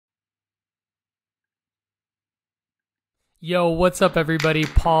Yo, what's up everybody?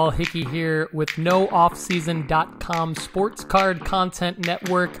 Paul Hickey here with NoOffseason.com Sports Card Content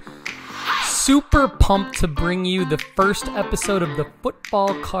Network. Super pumped to bring you the first episode of the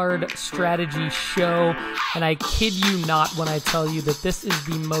Football Card Strategy Show. And I kid you not when I tell you that this is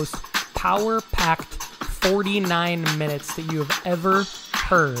the most power-packed 49 minutes that you have ever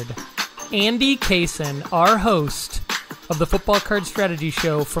heard. Andy Cason, our host of the Football Card Strategy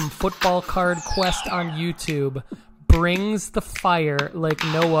Show from Football Card Quest on YouTube, brings the fire like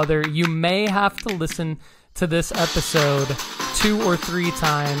no other. You may have to listen to this episode 2 or 3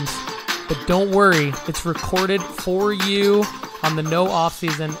 times, but don't worry, it's recorded for you on the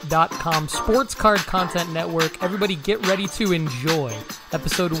NoOffseason.com Sports Card Content Network. Everybody get ready to enjoy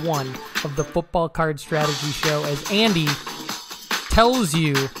episode 1 of the Football Card Strategy Show as Andy tells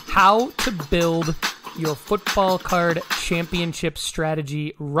you how to build your football card championship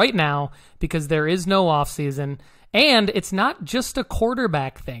strategy right now, because there is no offseason. And it's not just a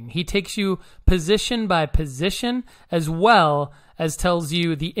quarterback thing. He takes you position by position, as well as tells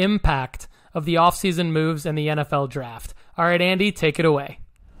you the impact of the offseason moves and the NFL draft. All right, Andy, take it away.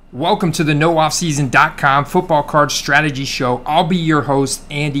 Welcome to the NoOffseason.com Football Card Strategy Show. I'll be your host,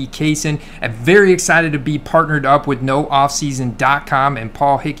 Andy Cason. I'm very excited to be partnered up with NoOffseason.com and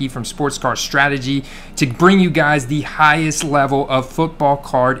Paul Hickey from Sports Card Strategy to bring you guys the highest level of football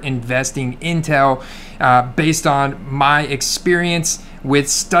card investing intel based on my experience with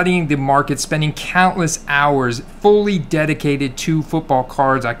studying the market, spending countless hours fully dedicated to football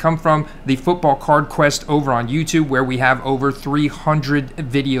cards. I come from the Football Card Quest over on YouTube, where we have over 300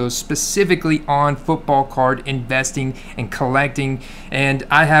 videos specifically on football card investing and collecting. And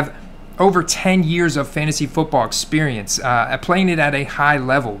I have over 10 years of fantasy football experience, playing it at a high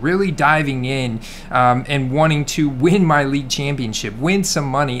level, really diving in and wanting to win my league championship, win some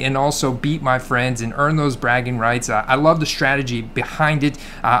money, and also beat my friends and earn those bragging rights. I love the strategy behind it.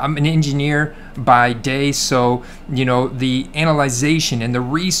 I'm an engineer by day, so you know, the analyzation and the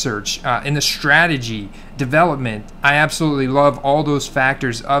research and the strategy development, I absolutely love all those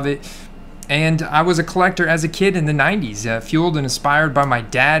factors of it. And I was a collector as a kid in the 90s, fueled and inspired by my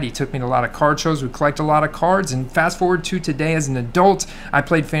dad. He took me to a lot of card shows. We collect a lot of cards. And fast forward to today as an adult, I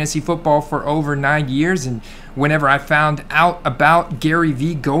played fantasy football for over 9 years. And whenever I found out about Gary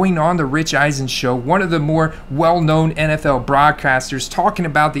Vee going on the Rich Eisen show, one of the more well-known NFL broadcasters, talking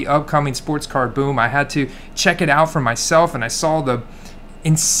about the upcoming sports card boom, I had to check it out for myself. And I saw the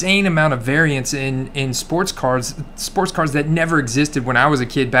insane amount of variance in sports cards that never existed when I was a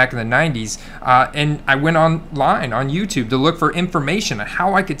kid back in the 90s. And I went online on YouTube to look for information on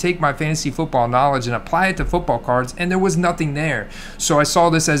how I could take my fantasy football knowledge and apply it to football cards, and there was nothing there. So I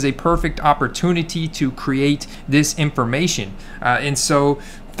saw this as a perfect opportunity to create this information. And so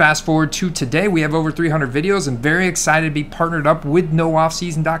fast forward to today, we have over 300 videos. I'm very excited to be partnered up with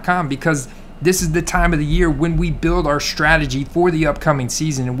NoOffseason.com, because this is the time of the year when we build our strategy for the upcoming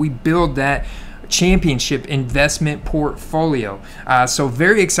season, and we build that championship investment portfolio. So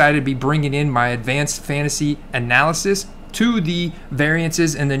very excited to be bringing in my advanced fantasy analysis to the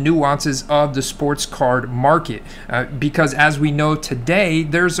variances and the nuances of the sports card market, because as we know today,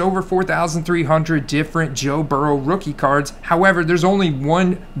 there's over 4,300 different Joe Burrow rookie cards. However, there's only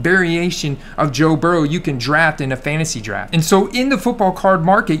one variation of Joe Burrow you can draft in a fantasy draft. And so in the football card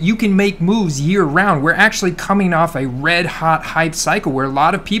market, you can make moves year round. We're actually coming off a red hot hype cycle where a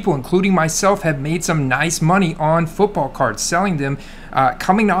lot of people, including myself, have made some nice money on football cards, selling them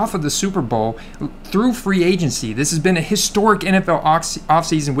coming off of the Super Bowl through free agency. This has been a historic NFL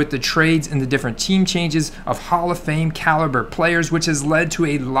offseason with the trades and the different team changes of Hall of Fame caliber players, which has led to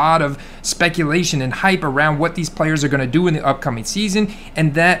a lot of speculation and hype around what these players are going to do in the upcoming season.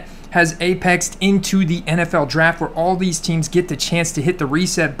 And that has apexed into the NFL draft, where all these teams get the chance to hit the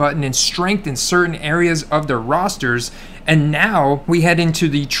reset button and strengthen certain areas of their rosters. And now we head into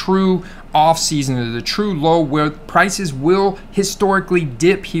the true off-season, or the true low, where prices will historically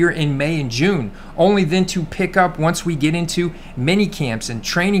dip here in May and June, only then to pick up once we get into mini camps and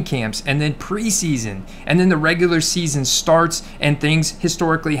training camps, and then preseason, and then the regular season starts, and things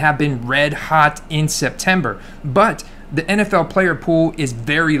historically have been red hot in September. But the NFL player pool is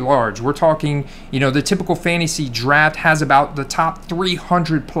very large. We're talking, you know, the typical fantasy draft has about the top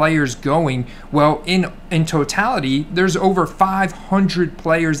 300 players going. Well, in totality, there's over 500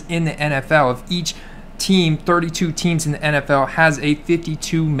 players in the NFL. If each team, 32 teams in the NFL, has a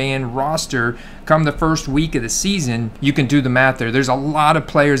 52-man roster come the first week of the season, you can do the math there. There's a lot of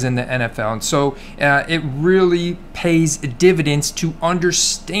players in the NFL. And so it really pays dividends to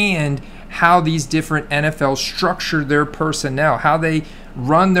understand how these different NFL structure their personnel, how they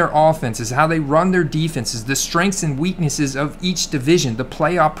run their offenses, how they run their defenses, the strengths and weaknesses of each division, the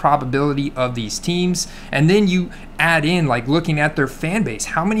playoff probability of these teams, and then you add in like looking at their fan base.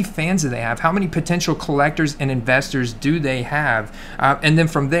 How many fans do they have? How many potential collectors and investors do they have? And then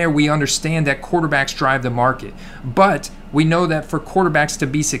from there, we understand that quarterbacks drive the market. But we know that for quarterbacks to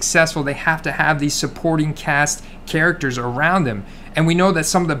be successful, they have to have these supporting cast characters around them. And we know that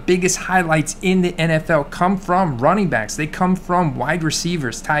some of the biggest highlights in the NFL come from running backs. They come from wide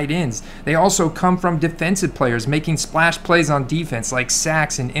receivers, tight ends. They also come from defensive players making splash plays on defense like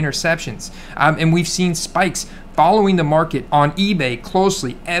sacks and interceptions. And we've seen spikes following the market on eBay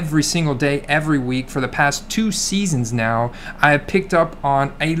closely every single day, every week for the past 2 seasons now. I have picked up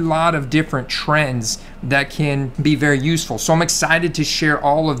on a lot of different trends that can be very useful. So I'm excited to share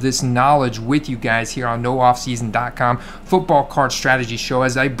all of this knowledge with you guys here on nooffseason.com Football Card Strategy Show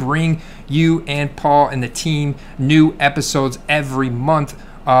as I bring you and Paul and the team new episodes every month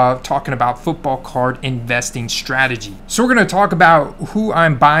talking about football card investing strategy. So we're going to talk about who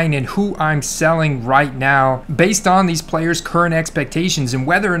I'm buying and who I'm selling right now based on these players' current expectations and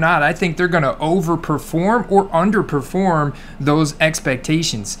whether or not I think they're going to overperform or underperform those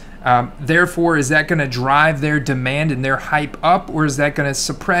expectations. Therefore, is that going to drive their demand and their hype up, or is that going to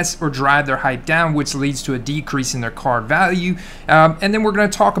suppress or drive their hype down, which leads to a decrease in their card value? And then we're going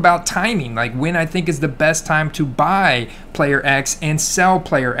to talk about timing, like when I think is the best time to buy player X and sell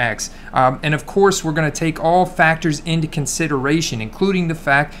player X. And of course, we're going to take all factors into consideration, including the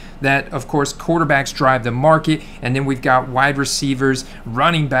fact that, of course, quarterbacks drive the market, and then we've got wide receivers,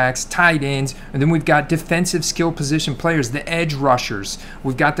 running backs, tight ends, and then we've got defensive skill position players, the edge rushers.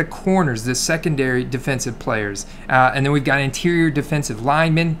 We've got the corners, the secondary defensive players, and then we've got interior defensive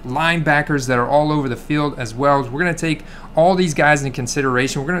linemen, linebackers that are all over the field as well. We're going to take all these guys into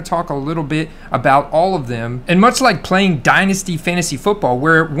consideration. We're going to talk a little bit about all of them. And much like playing dynasty fantasy football,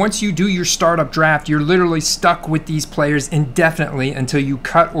 where once you do your startup draft, you're literally stuck with these players indefinitely until you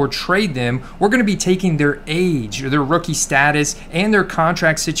cut or trade them, we're going to be taking their age or their rookie status and their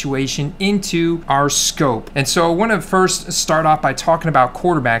contract situation into our scope. And so I want to first start off by talking about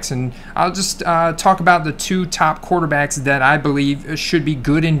quarterbacks, and I'll just talk about the 2 top quarterbacks that I believe should be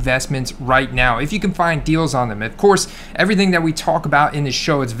good investments right now, if you can find deals on them. Of course, everything that we talk about in this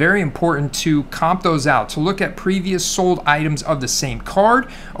show, it's very important to comp those out, to look at previous sold items of the same card,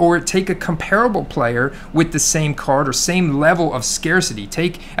 or take a comparable player with the same card or same level of scarcity.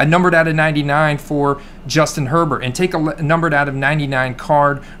 Take a numbered out of 99 for Justin Herbert and take a numbered out of 99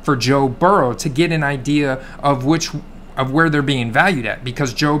 card for Joe Burrow to get an idea of where they're being valued at,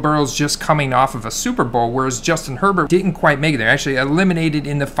 because Joe Burrow's just coming off of a Super Bowl, whereas Justin Herbert didn't quite make it there. Actually eliminated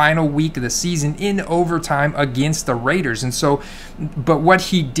in the final week of the season in overtime against the Raiders. And so, but what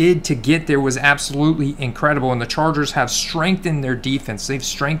he did to get there was absolutely incredible, and the Chargers have strengthened their defense. They've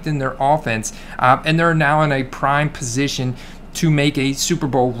strengthened their offense, and they're now in a prime position to make a Super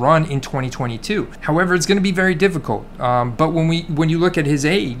Bowl run in 2022. However, it's going to be very difficult. But when you look at his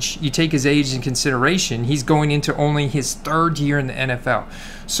age, you take his age in consideration, he's going into only his 3rd year in the NFL.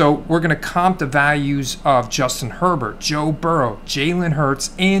 So we're going to comp the values of Justin Herbert, Joe Burrow, Jalen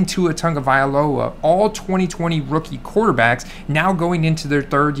Hurts, and Tua Tagovailoa, all 2020 rookie quarterbacks now going into their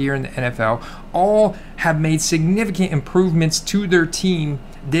 3rd year in the NFL, all have made significant improvements to their team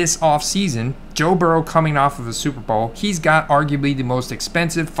this offseason. Joe Burrow coming off of a Super Bowl, he's got arguably the most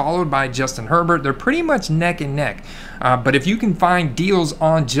expensive, followed by Justin Herbert. They're pretty much neck and neck. But if you can find deals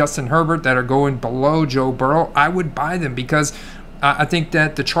on Justin Herbert that are going below Joe Burrow, I would buy them, because I think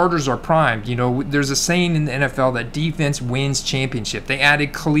that the Chargers are primed. You know, there's a saying in the NFL that defense wins championship. They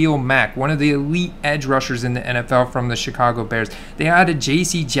added Khalil Mack, one of the elite edge rushers in the NFL from the Chicago Bears. They added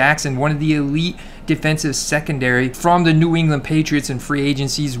J.C. Jackson, one of the elite defensive secondary from the New England Patriots in free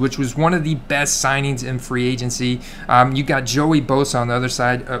agencies, which was one of the best signings in free agency. You got Joey Bosa on the other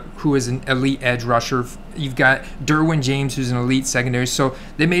side, who is an elite edge rusher. You've got Derwin James, who's an elite secondary. So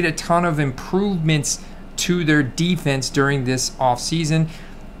they made a ton of improvements to their defense during this offseason.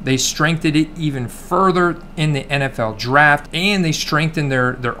 They strengthened it even further in the NFL draft, and they strengthened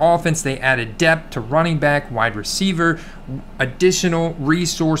their offense. They added depth to running back, wide receiver, additional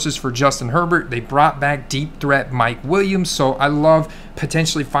resources for Justin Herbert. They brought back deep threat Mike Williams. So I love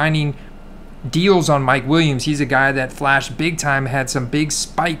potentially finding deals on Mike Williams. He's a guy that flashed big time, had some big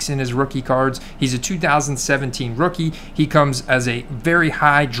spikes in his rookie cards. He's a 2017 rookie. He comes as a very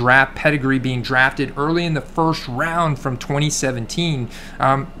high draft pedigree, being drafted early in the 1st round from 2017,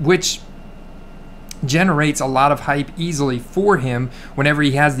 which generates a lot of hype easily for him whenever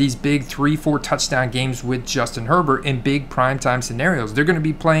he has these big 3-4 touchdown games with Justin Herbert in big primetime scenarios. They're going to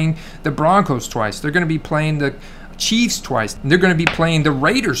be playing the Broncos twice. They're going to be playing the Chiefs twice. They're going to be playing the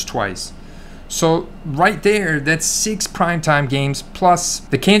Raiders twice. So right there, that's 6 primetime games, plus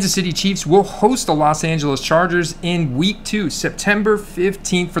the Kansas City Chiefs will host the Los Angeles Chargers in Week 2, September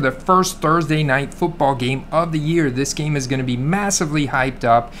 15th, for the first Thursday night football game of the year. This game is going to be massively hyped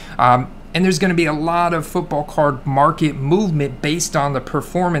up, and there's going to be a lot of football card market movement based on the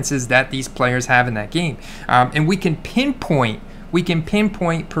performances that these players have in that game. And we can pinpoint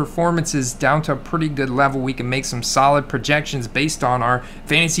performances down to a pretty good level. We can make some solid projections based on our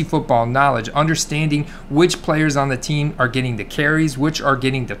fantasy football knowledge, understanding which players on the team are getting the carries, which are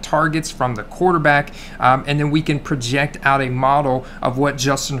getting the targets from the quarterback, and then we can project out a model of what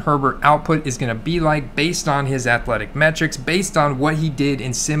Justin Herbert output is going to be like based on his athletic metrics, based on what he did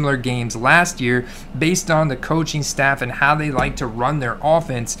in similar games last year, based on the coaching staff and how they like to run their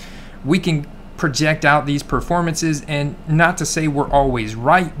offense. We can project out these performances, and not to say we're always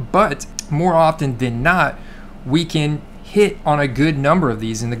right, but more often than not, we can hit on a good number of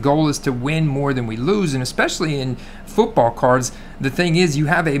these, and the goal is to win more than we lose. And especially in football cards, the thing is, you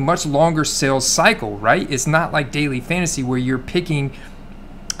have a much longer sales cycle, right? It's not like daily fantasy where you're picking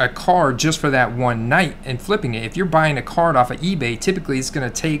a card just for that one night and flipping it. If you're buying a card off of eBay, typically it's going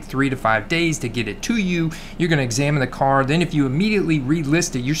to take 3 to 5 days to get it to you. You're going to examine the card. Then if you immediately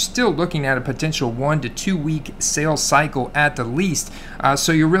relist it, you're still looking at a potential 1 to 2 week sales cycle at the least.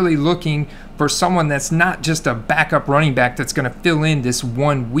 So you're really looking for someone that's not just a backup running back that's going to fill in this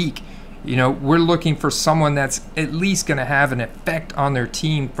 1 week. You know, we're looking for someone that's at least going to have an effect on their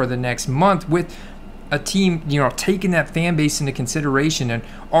team for the next month, with a team, you know, taking that fan base into consideration. And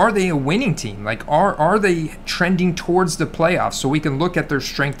are they a winning team? Like, are they trending towards the playoffs? So we can look at their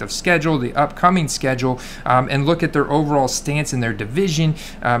strength of schedule, the upcoming schedule, and look at their overall stance in their division,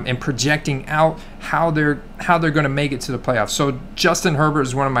 and projecting out how they're going to make it to the playoffs. So Justin Herbert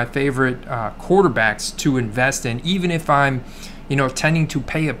is one of my favorite quarterbacks to invest in, even if I'm, you know, tending to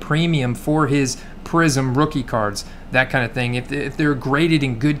pay a premium for his Prism rookie cards, that kind of thing. If they're graded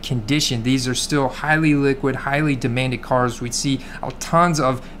in good condition, these are still highly liquid, highly demanded cards. We see tons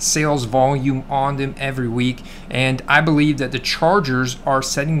of sales volume on them every week, and I believe that the Chargers are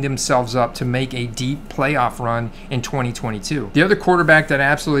setting themselves up to make a deep playoff run in 2022. The other quarterback that I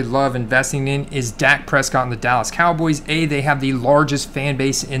absolutely love investing in is Dak Prescott and the Dallas Cowboys. They have the largest fan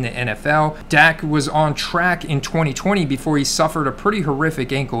base in the NFL. Dak was on track in 2020 before he suffered a pretty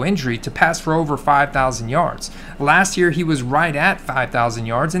horrific ankle injury to pass for over 5,000 yards. Last year he was right at 5,000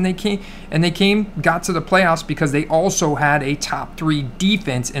 yards, and they got to the playoffs because they also had a top 3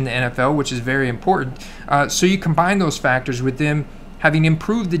 defense in the NFL, which is very important. So you combine those factors with them having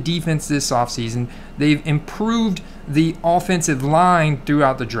improved the defense this offseason. They've improved the offensive line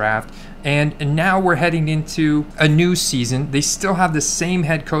throughout the draft, and now we're heading into a new season. They still have the same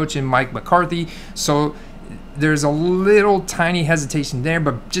head coach in Mike McCarthy, so there's a little tiny hesitation there,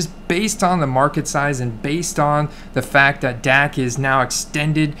 but just based on the market size and based on the fact that Dak is now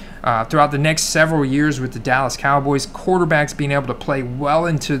extended throughout the next several years with the Dallas Cowboys, quarterbacks being able to play well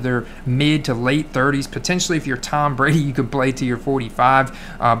into their mid to late 30s. Potentially, if you're Tom Brady, you could play to your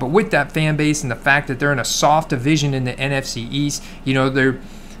 45. But with that fan base and the fact that they're in a soft division in the NFC East, you know,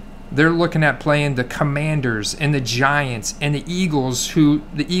 they're looking at playing the Commanders and the Giants and the Eagles, who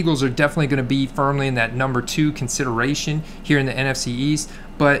the Eagles are definitely going to be firmly in that number 2 consideration here in the NFC East.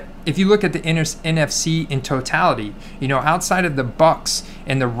 But if you look at the NFC in totality, you know, outside of the Bucs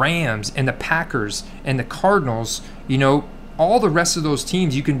and the Rams and the Packers and the Cardinals, you know, all the rest of those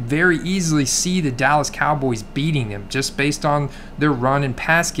teams, you can very easily see the Dallas Cowboys beating them just based on their run and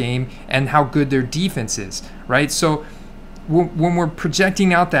pass game and how good their defense is, right? So when we're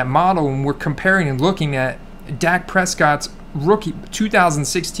projecting out that model and we're comparing and looking at Dak Prescott's rookie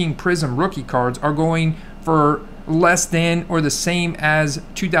 2016 Prism rookie cards are going for less than or the same as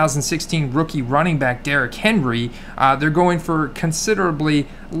 2016 rookie running back Derrick Henry. They're going for considerably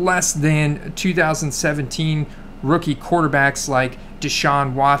less than 2017 rookie quarterbacks like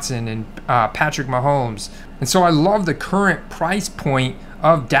Deshaun Watson and Patrick Mahomes. And so I love the current price point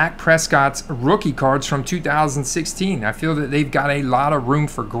of Dak Prescott's rookie cards from 2016. I feel that they've got a lot of room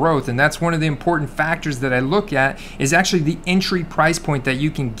for growth, and that's one of the important factors that I look at is actually the entry price point that you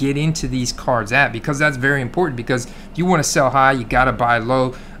can get into these cards at, because that's very important. Because if you want to sell high, you got to buy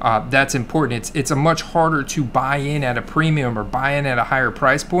low. That's important. It's a much harder to buy in at a premium or buy in at a higher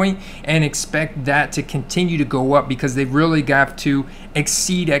price point and expect that to continue to go up, because they've really got to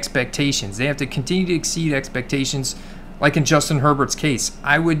exceed expectations. They have to continue to exceed expectations. Like in Justin Herbert's case,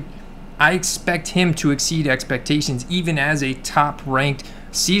 I expect him to exceed expectations even as a top-ranked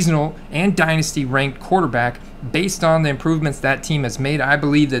seasonal and dynasty-ranked quarterback based on the improvements that team has made, I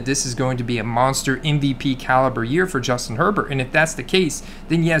believe that this is going to be a monster MVP caliber year for Justin Herbert. And if that's the case,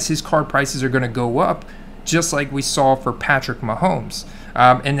 then yes, his card prices are going to go up, just like we saw for Patrick Mahomes.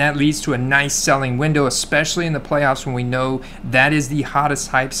 And that leads to a nice selling window, especially in the playoffs when we know that is the hottest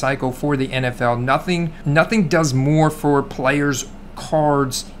hype cycle for the NFL. Nothing does more for players'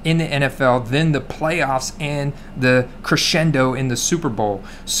 cards in the NFL than the playoffs and the crescendo in the Super Bowl.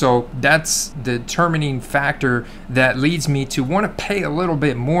 So that's the determining factor that leads me to want to pay a little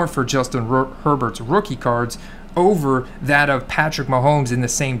bit more for Justin Herbert's rookie cards over that of Patrick Mahomes in the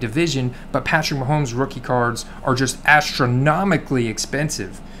same division, but Patrick Mahomes' rookie cards are just astronomically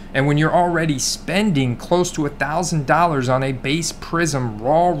expensive. And when you're already spending close to $1,000 on a base prism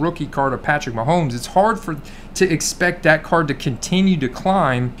raw rookie card of Patrick Mahomes, it's hard to expect that card to continue to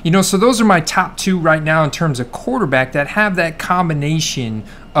climb. So those are my top two right now in terms of quarterback that have that combination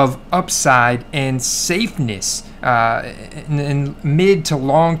of upside and safeness in mid to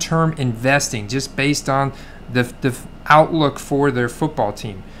long-term investing, just based on the outlook for their football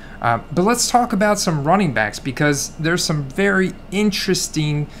team. But let's talk about some running backs, because there's some very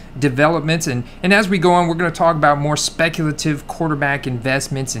interesting developments. And as we go on, we're going to talk about more speculative quarterback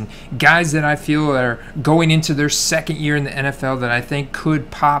investments and guys that I feel are going into their second year in the NFL that I think could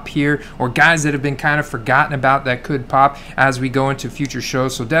pop here, or guys that have been kind of forgotten about that could pop as we go into future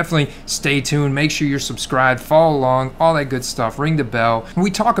shows. So definitely stay tuned. Make sure you're subscribed, follow along, all that good stuff. Ring the bell. When we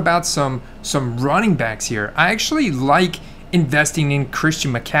talk about some running backs here, I actually like investing in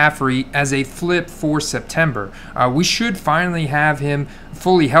Christian McCaffrey as a flip for September. We should finally have him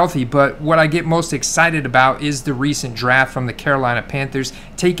fully healthy, but what I get most excited about is the recent draft from the Carolina Panthers,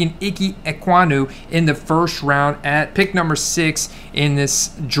 taking Ike Ekwonu in the first round at pick number 6 in this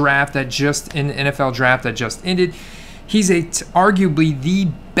draft in the NFL draft that just ended. He's arguably the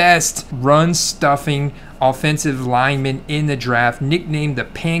best run-stuffing offensive lineman in the draft, nicknamed the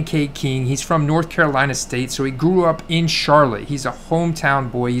Pancake King. He's from North Carolina State, so he grew up in Charlotte. He's a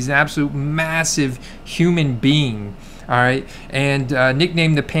hometown boy. He's an absolute massive human being. All right, and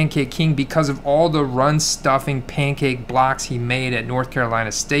nicknamed the Pancake King because of all the run-stuffing pancake blocks he made at North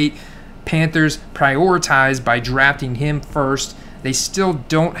Carolina State. Panthers prioritized by drafting him first. They still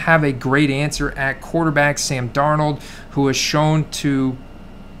don't have a great answer at quarterback. Sam Darnold, who has shown to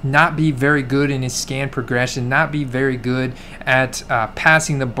not be very good in his scan progression, not be very good at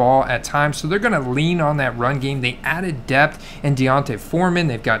passing the ball at times. So they're going to lean on that run game. They added depth in Deontay Foreman.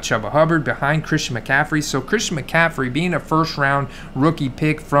 They've got Chuba Hubbard behind Christian McCaffrey. So Christian McCaffrey, being a first-round rookie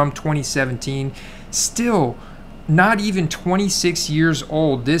pick from 2017, still not even 26 years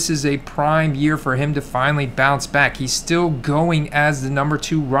old. This is a prime year for him to finally bounce back. He's still going as the number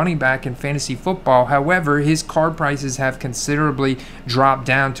 2 running back in fantasy football. However, his card prices have considerably dropped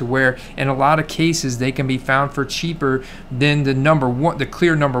down to where in a lot of cases they can be found for cheaper than the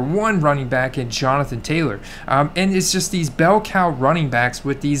clear number 1 running back in Jonathan Taylor. And it's just these bell cow running backs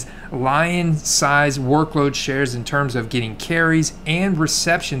with these lion-sized workload shares in terms of getting carries and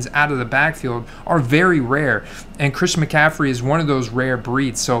receptions out of the backfield are very rare. And Christian McCaffrey is one of those rare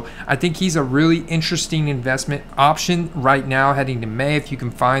breeds. So I think he's a really interesting investment option right now heading to May, if you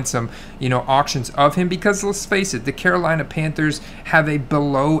can find some, auctions of him, because let's face it, the Carolina Panthers have a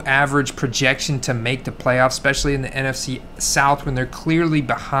below average projection to make the playoffs, especially in the NFC South when they're clearly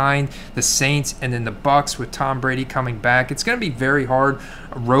behind the Saints and then the Bucs with Tom Brady coming back. It's going to be very hard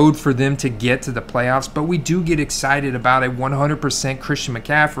road for them to get to the playoffs, but we do get excited about a 100% Christian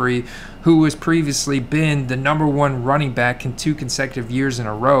McCaffrey, who has previously been the number 1 running back in 2 consecutive years in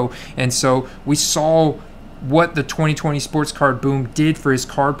a row. And so we saw what the 2020 sports card boom did for his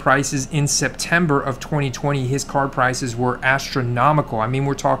card prices in September of 2020. His card prices were astronomical. I mean,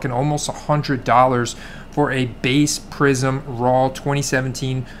 we're talking almost $100 for a base Prism Raw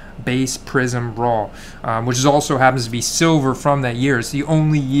 2017 base Prism Raw, which also happens to be silver from that year. It's the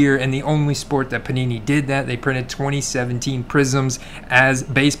only year and the only sport that Panini did that. They printed 2017 prisms as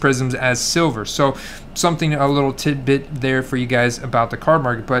base prisms as silver. So a little tidbit there for you guys about the card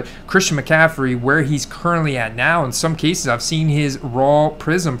market. But Christian McCaffrey, where he's currently at now, in some cases I've seen his raw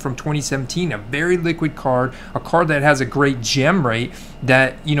prism from 2017, a very liquid card, a card that has a great gem rate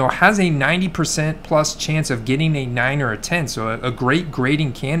that has a 90% plus chance of getting a 9 or a 10, so a great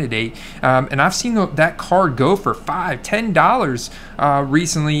grading candidate. And I've seen that card go for $5, $10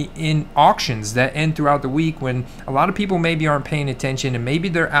 recently in auctions that end throughout the week, when a lot of people maybe aren't paying attention, and maybe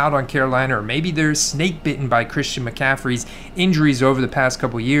they're out on Carolina, or maybe they're snake bitten by Christian McCaffrey's injuries over the past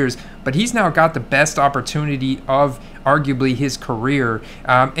couple years. But he's now got the best opportunity of arguably his career,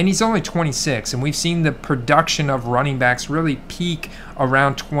 and he's only 26, and we've seen the production of running backs really peak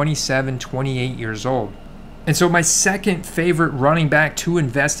around 27, 28 years old. And so my second favorite running back to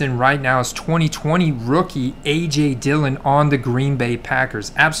invest in right now is 2020 rookie A.J. Dillon on the Green Bay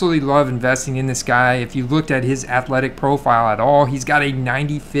Packers. Absolutely love investing in this guy. If you looked at his athletic profile at all, he's got a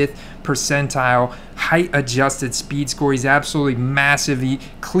 95th percentile height adjusted speed score. He's absolutely massive. He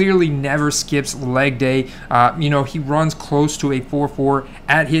clearly never skips leg day. He runs close to a 4.4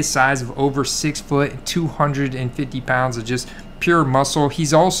 at his size of over 6 foot, 250 pounds of just pure muscle.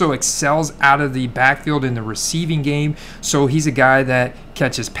 He's also excels out of the backfield in the receiving game, so he's a guy that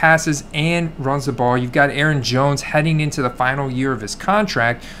catches passes and runs the ball. You've got Aaron Jones heading into the final year of his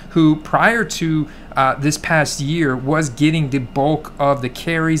contract, who prior to this past year was getting the bulk of the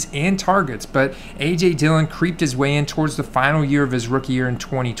carries and targets, but A.J. Dillon creeped his way in towards the final year of his rookie year in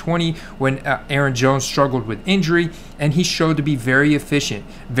 2020 when Aaron Jones struggled with injury, and he showed to be very efficient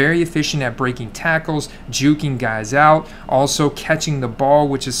at breaking tackles, juking guys out, also catching the ball,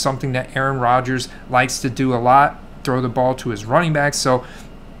 which is something that Aaron Rodgers likes to do a lot, throw the ball to his running backs. So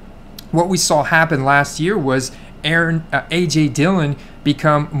what we saw happen last year was A.J. Dillon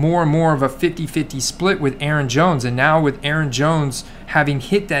become more and more of a 50-50 split with Aaron Jones. And now with Aaron Jones having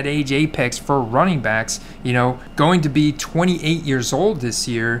hit that age apex for running backs, going to be 28 years old this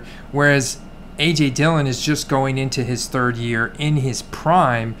year, whereas A.J. Dillon is just going into his third year in his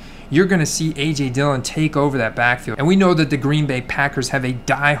prime, you're going to see A.J. Dillon take over that backfield. And we know that the Green Bay Packers have a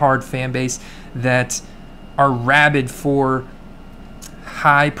diehard fan base that are rabid for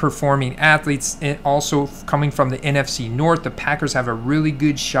high-performing athletes, and also coming from the NFC North. The Packers have a really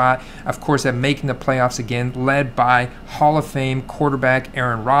good shot, of course, at making the playoffs again, led by Hall of Fame quarterback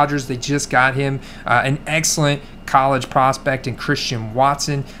Aaron Rodgers. They just got him an excellent college prospect in Christian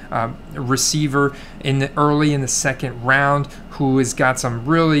Watson, receiver early in the second round, who has got some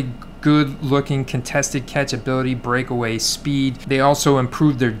really good-looking contested catch ability, breakaway speed. They also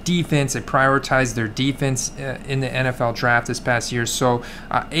improved their defense. They prioritized their defense in the NFL draft this past year. So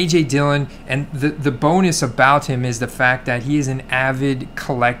A.J. Dillon, and the bonus about him is the fact that he is an avid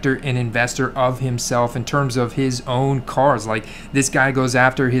collector and investor of himself in terms of his own cards. Like, this guy goes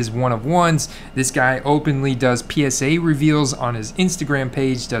after his one-of-ones. This guy openly does PSA reveals on his Instagram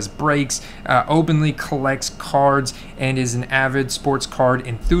page, does breaks, openly collects cards, and is an avid sports card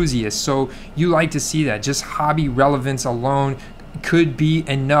enthusiast. So you like to see that. Just hobby relevance alone could be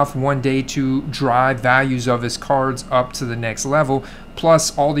enough one day to drive values of his cards up to the next level,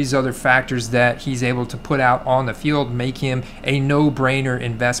 plus all these other factors that he's able to put out on the field make him a no-brainer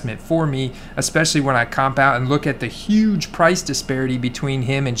investment for me, especially when I comp out and look at the huge price disparity between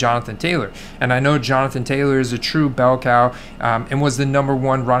him and Jonathan Taylor. And I know Jonathan Taylor is a true bell cow and was the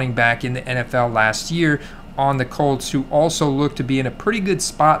 #1 running back in the NFL last year on the Colts, who also look to be in a pretty good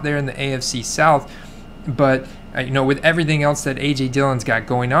spot there in the AFC South. But with everything else that A.J. Dillon's got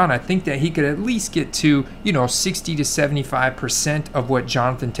going on, I think that he could at least get to 60 to 75% of what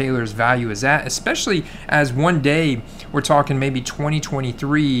Jonathan Taylor's value is at, especially as one day, we're talking maybe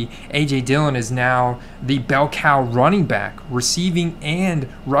 2023, A.J. Dillon is now the bell cow running back, receiving and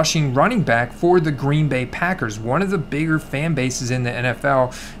rushing running back for the Green Bay Packers, one of the bigger fan bases in the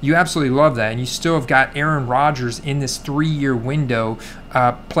NFL. You absolutely love that. And you still have got Aaron Rodgers in this 3-year window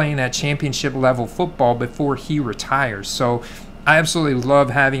playing at championship level football before he retires. So I absolutely love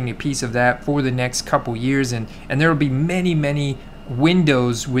having a piece of that for the next couple years, and there will be many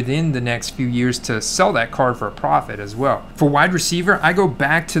windows within the next few years to sell that card for a profit as well. For wide receiver, I go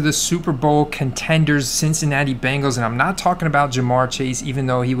back to the Super Bowl contenders, Cincinnati Bengals, and I'm not talking about Jamar Chase, even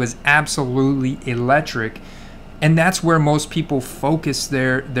though he was absolutely electric. And that's where most people focus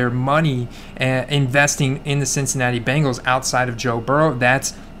their money investing in the Cincinnati Bengals outside of Joe Burrow.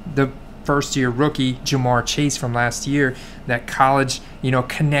 That's the first-year rookie Jamar Chase from last year. That college,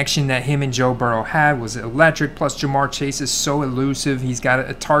 connection that him and Joe Burrow had was electric. Plus, Jamar Chase is so elusive. He's got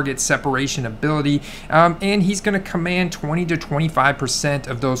a target separation ability, and he's going to command 20 to 25%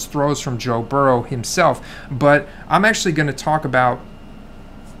 of those throws from Joe Burrow himself. But I'm actually going to talk about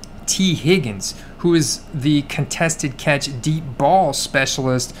T. Higgins, who is the contested catch deep ball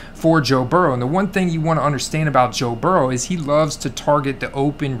specialist for Joe Burrow. And the one thing you want to understand about Joe Burrow is he loves to target the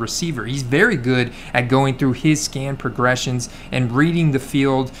open receiver. He's very good at going through his scan progressions and reading the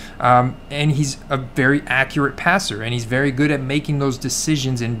field, and he's a very accurate passer, and he's very good at making those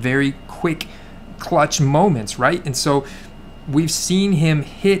decisions in very quick, clutch moments, right? And so we've seen him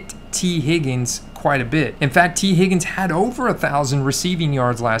hit T. Higgins quite a bit. In fact, T. Higgins had over 1,000 receiving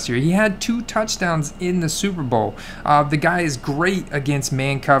yards last year. He had 2 touchdowns in the Super Bowl. The guy is great against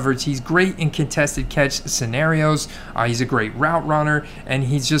man coverage. He's great in contested catch scenarios. He's a great route runner, and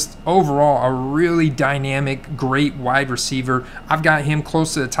he's just overall a really dynamic, great wide receiver. I've got him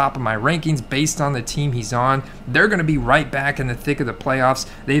close to the top of my rankings based on the team he's on. They're going to be right back in the thick of the playoffs.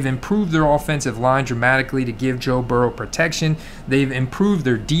 They've improved their offensive line dramatically to give Joe Burrow protection. They've improved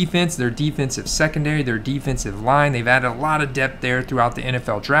their defense, their defensive secondary, their defensive line. They've added a lot of depth there throughout the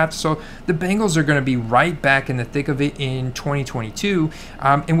NFL draft. So the Bengals are going to be right back in the thick of it in 2022.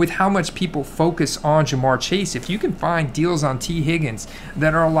 And with how much people focus on Jamar Chase, if you can find deals on T. Higgins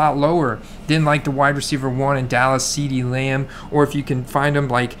that are a lot lower than like the wide receiver 1 in Dallas, CeeDee Lamb, or if you can find them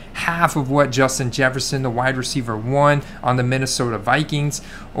like half of what Justin Jefferson, the wide receiver 1 on the Minnesota Vikings,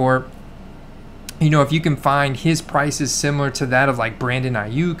 or if you can find his prices similar to that of like Brandon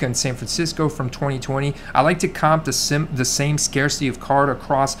Ayuk in San Francisco from 2020, I like to comp the same scarcity of card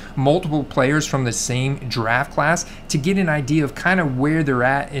across multiple players from the same draft class to get an idea of kind of where they're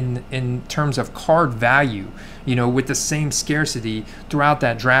at in terms of card value, with the same scarcity throughout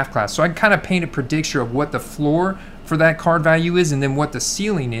that draft class. So I can kind of paint a prediction of what the floor for that card value is and then what the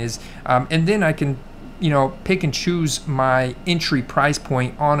ceiling is. And then I can pick and choose my entry price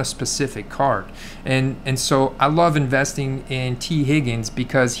point on a specific card. And so I love investing in T. Higgins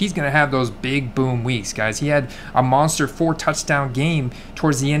because he's going to have those big boom weeks, guys. He had a monster 4-touchdown game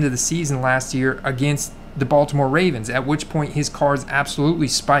towards the end of the season last year against the Baltimore Ravens, at which point his cards absolutely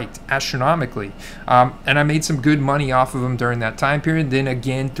spiked astronomically. And I made some good money off of him during that time period, then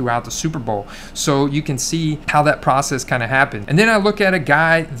again throughout the Super Bowl. So you can see how that process kind of happened. And then I look at a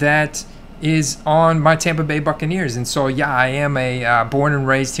guy that is on my Tampa Bay Buccaneers. And so, yeah, I am a born and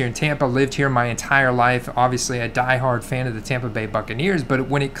raised here in Tampa, lived here my entire life. Obviously, a diehard fan of the Tampa Bay Buccaneers. But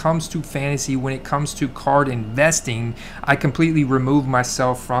when it comes to fantasy, when it comes to card investing, I completely remove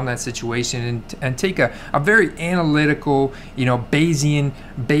myself from that situation and take a very analytical,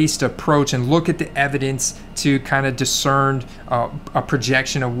 Bayesian-based approach and look at the evidence to kind of discern a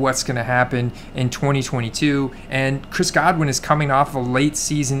projection of what's going to happen in 2022. And Chris Godwin is coming off a late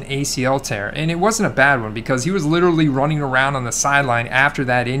season ACL tear, and it wasn't a bad one because he was literally running around on the sideline after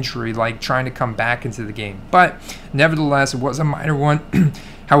that injury, like trying to come back into the game. But nevertheless, it was a minor one.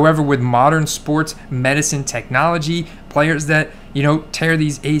 However, with modern sports medicine technology, players that tear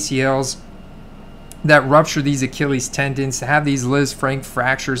these ACLs, that rupture these Achilles tendons, to have these Liz Frank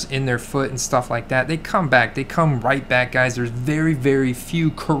fractures in their foot and stuff like that, they come back. They come right back, guys. There's very, very few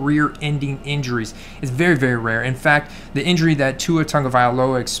career-ending injuries. It's very, very rare. In fact, the injury that Tua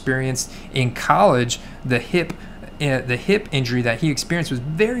Tagovailoa experienced in college, the hip injury that he experienced was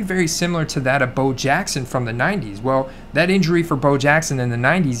very, very similar to that of Bo Jackson from the 90s. Well, that injury for Bo Jackson in the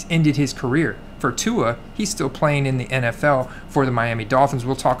 90s ended his career. For Tua, he's still playing in the NFL for the Miami Dolphins.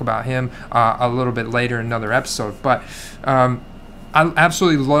 We'll talk about him a little bit later in another episode. But I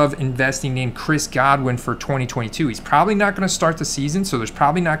absolutely love investing in Chris Godwin for 2022. He's probably not going to start the season, so there's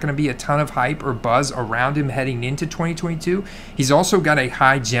probably not going to be a ton of hype or buzz around him heading into 2022. He's also got a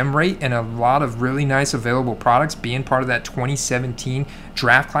high gem rate and a lot of really nice available products, being part of that 2017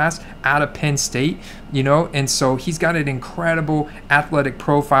 draft class out of Penn State, and so he's got an incredible athletic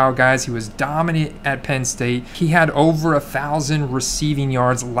profile, guys. He was dominant at Penn State. He had over 1,000 receiving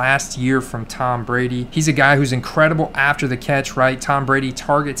yards last year from Tom Brady. He's a guy who's incredible after the catch, right? Tom Brady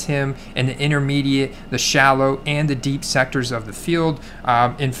targets him in the intermediate, the shallow, and the deep sectors of the field.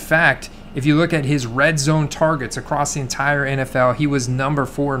 In fact, if you look at his red zone targets across the entire NFL, he was number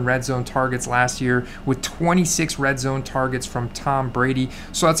 4 in red zone targets last year with 26 red zone targets from Tom Brady.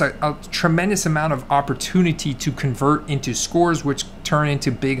 So that's a tremendous amount of opportunity to convert into scores, which turn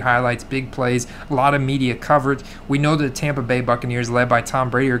into big highlights, big plays, a lot of media coverage. We know that the Tampa Bay Buccaneers, led by Tom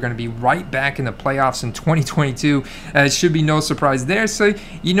Brady, are going to be right back in the playoffs in 2022. It should be no surprise there. So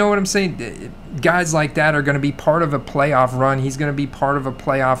you know what I'm saying? Guys like that are going to be part of a playoff run. He's going to be part of a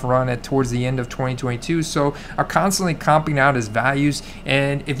playoff run towards the end of 2022. So are constantly comping out his values.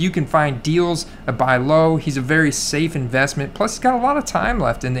 And if you can find deals, buy low. He's a very safe investment. Plus, he's got a lot of time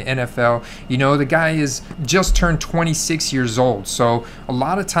left in the NFL. The guy is just turned 26 years old. So a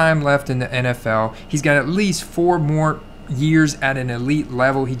lot of time left in the NFL. He's got at least 4 more years at an elite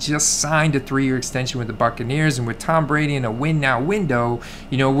level. He just signed a 3-year extension with the Buccaneers, and with Tom Brady in a win now window,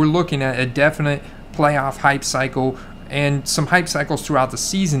 we're looking at a definite playoff hype cycle and some hype cycles throughout the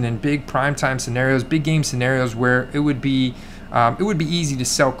season in big primetime scenarios, big game scenarios where it would be easy to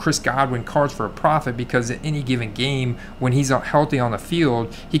sell Chris Godwin cards for a profit, because at any given game when he's healthy on the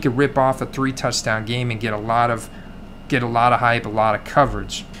field, he could rip off a 3-touchdown game and get a lot of hype, a lot of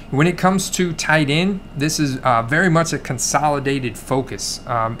coverage. When it comes to tight end, this is very much a consolidated focus.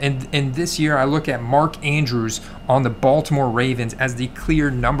 And this year, I look at Mark Andrews on the Baltimore Ravens as the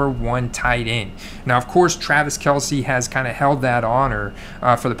clear #1 tight end. Now, of course, Travis Kelce has kind of held that honor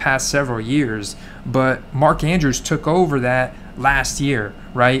for the past several years, but Mark Andrews took over that last year,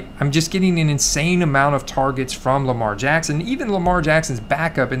 right? I'm just getting an insane amount of targets from Lamar Jackson. Even Lamar Jackson's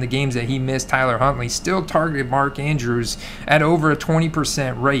backup in the games that he missed, Tyler Huntley, still targeted Mark Andrews at over a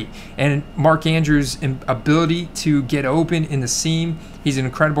 20% rate. And Mark Andrews' ability to get open in the seam, he's an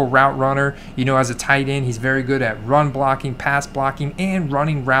incredible route runner. You know, as a tight end, he's very good at run blocking, pass blocking, and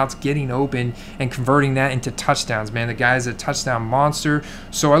running routes, getting open and converting that into touchdowns, man. The guy's a touchdown monster.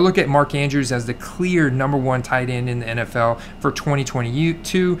 So I look at Mark Andrews as the clear #1 tight end in the NFL for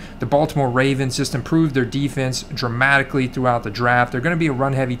 2022. The Baltimore Ravens just improved their defense dramatically throughout the draft. They're going to be a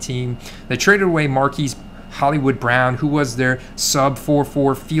run-heavy team. They traded away Marquise Hollywood Brown, who was their sub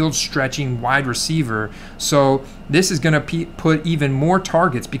 4.4 field stretching wide receiver. So this is going to put even more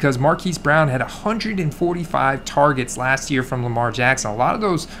targets, because Marquise Brown had 145 targets last year from Lamar Jackson. A lot of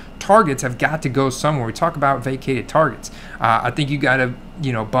those targets have got to go somewhere. We talk about vacated targets. I think you got to,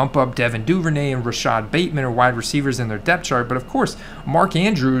 bump up Devin Duvernay and Rashad Bateman or wide receivers in their depth chart. But of course, Mark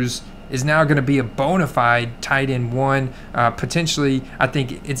Andrews is now going to be a bona fide tight end one. Potentially, I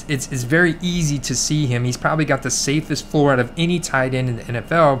think it's very easy to see him. He's probably got the safest floor out of any tight end in the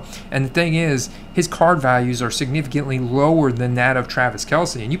NFL. And the thing is, his card values are significantly lower than that of Travis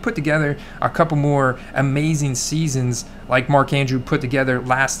Kelce. And you put together a couple more amazing seasons like Mark Andrews put together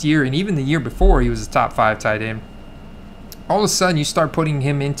last year, and even the year before, he was a top 5 tight end. All of a sudden, you start putting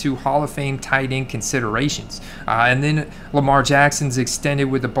him into Hall of Fame tight end considerations. And then Lamar Jackson's extended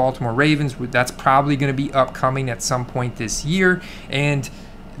with the Baltimore Ravens. That's probably going to be upcoming at some point this year. And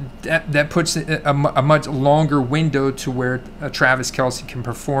that puts a much longer window to where Travis Kelce can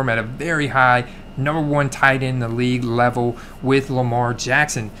perform at a very high #1 tight end in the league level with Lamar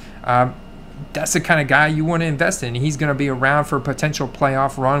Jackson. That's the kind of guy you want to invest in. He's going to be around for a potential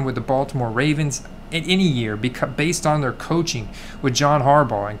playoff run with the Baltimore Ravens in any year, because based on their coaching with John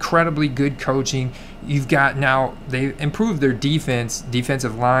Harbaugh, incredibly good coaching. You've got now, they improved their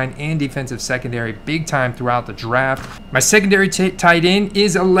defensive line and defensive secondary big time throughout the draft. My secondary tight end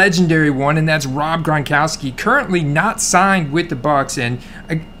is a legendary one, and that's Rob Gronkowski, currently not signed with the Bucs. And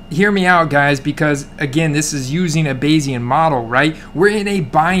hear me out, guys, because again, this is using a Bayesian model, right? We're in a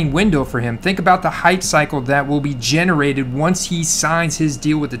buying window for him. Think about the hype cycle that will be generated once he signs his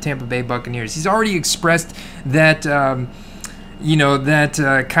deal with the Tampa Bay Buccaneers. He's already expressed that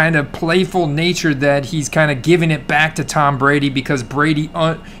kind of playful nature that he's kind of giving it back to Tom Brady, because Brady,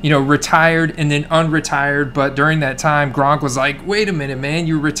 retired and then unretired. But during that time, Gronk was like, wait a minute, man,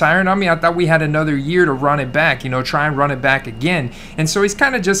 you're retiring on me? I thought we had another year to run it back, try and run it back again. And so he's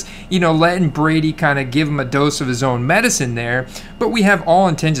kind of just, letting Brady kind of give him a dose of his own medicine there. But we have all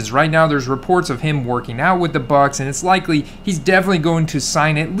intentions. Right now, there's reports of him working out with the Bucs, and it's likely he's definitely going to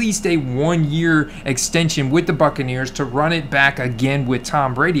sign at least a 1-year extension with the Buccaneers to run it back again with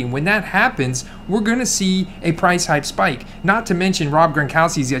Tom Brady. And when that happens, we're going to see a price hype spike. Not to mention, Rob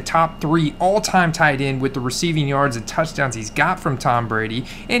Gronkowski is a top 3 all-time tight end with the receiving yards and touchdowns he's got from Tom Brady,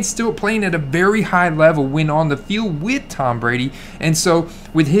 and still playing at a very high level when on the field with Tom Brady. And so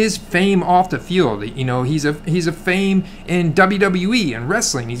with his fame off the field, he's a fame in WWE and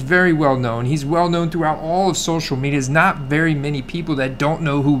wrestling. He's very well known. He's well known throughout all of social media. There's not very many people that don't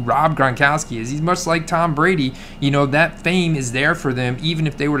know who Rob Gronkowski is. He's much like Tom Brady. That fame is there for them. Even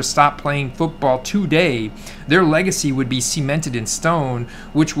if they were to stop playing football today, their legacy would be cemented in stone,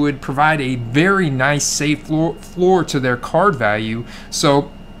 which would provide a very nice, safe floor to their card value.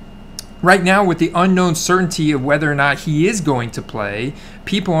 So right now, with the unknown certainty of whether or not he is going to play,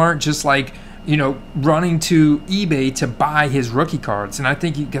 people aren't just like, running to eBay to buy his rookie cards. And I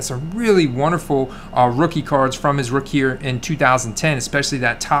think he gets some really wonderful rookie cards from his rookie year in 2010, especially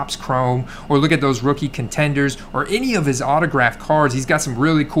that Topps Chrome, or look at those rookie contenders, or any of his autographed cards. He's got some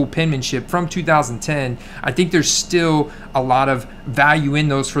really cool penmanship from 2010. I think there's still a lot of value in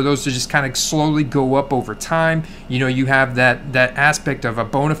those for those to just kind of slowly go up over time. You have that aspect of a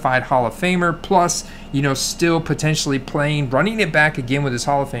bona fide Hall of Famer, plus still potentially running it back again with his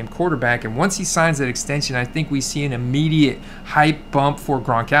Hall of Fame quarterback. And once he signs that extension, I think we see an immediate hype bump for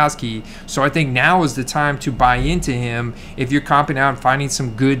Gronkowski. So I think now is the time to buy into him if you're comping out and finding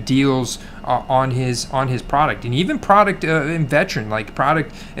some good deals on his product, and even product in veteran, like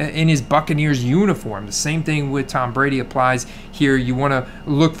product in his Buccaneers uniform. The same thing with Tom Brady applies here. You want to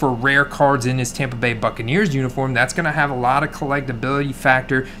look for rare cards in his Tampa Bay Buccaneers uniform. That's going to have a lot of collectability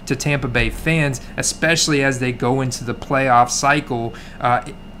factor to Tampa Bay fans, especially as they go into the playoff cycle.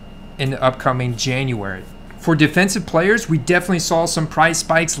 in the upcoming January. For defensive players, we definitely saw some price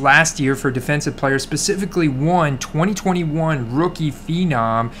spikes last year for defensive players, specifically one 2021 rookie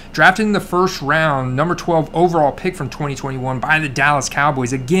phenom, drafted in the first round, number 12 overall pick from 2021 by the Dallas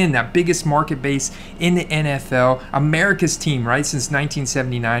Cowboys. Again, that biggest market base in the NFL, America's team, right, since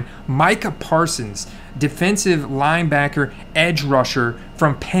 1979. Micah Parsons, defensive linebacker, edge rusher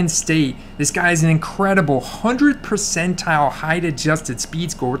from Penn State. This guy is an incredible 100 percentile height-adjusted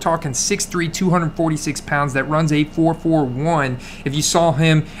speed score. We're talking 6'3", 246 pounds, that runs a 4.41. If you saw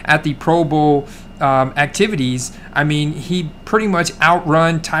him at the Pro Bowl activities, I mean, he pretty much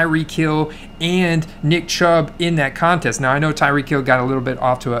outrun Tyreek Hill and Nick Chubb in that contest. Now, I know Tyreek Hill got a little bit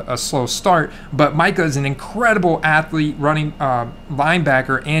off to a slow start, but Micah is an incredible athlete, running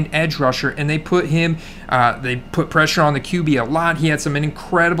linebacker and edge rusher, and they put pressure on the QB a lot. He had some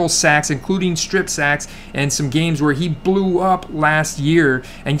incredible sacks, including strip sacks, and some games where he blew up last year.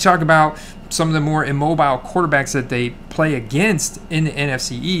 And you talk about some of the more immobile quarterbacks that they play against in the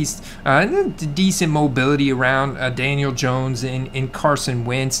NFC East, decent mobility around Daniel Jones and Carson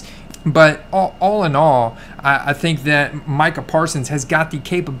Wentz. But all in all, I think that Micah Parsons has got the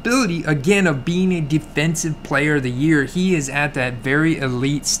capability, again, of being a defensive player of the year. He is at that very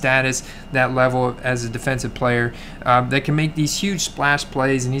elite status, that level as a defensive player that can make these huge splash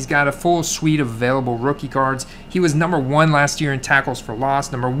plays, and he's got a full suite of available rookie cards. He was number 1 last year in tackles for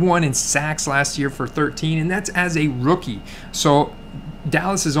loss, number 1 in sacks last year for 13, and that's as a rookie. So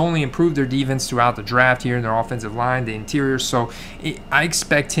Dallas has only improved their defense throughout the draft here, in their offensive line, the interior. So I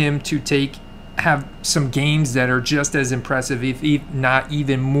expect him to have some games that are just as impressive, if not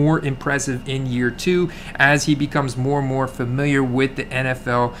even more impressive, in year 2 as he becomes more and more familiar with the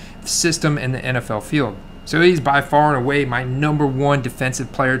NFL system and the NFL field. So he's by far and away my number 1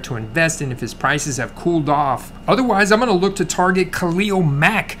 defensive player to invest in if his prices have cooled off. Otherwise, I'm going to look to target Khalil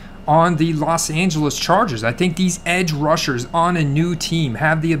Mack on the Los Angeles Chargers. I think these edge rushers on a new team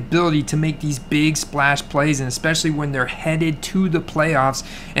have the ability to make these big splash plays, and especially when they're headed to the playoffs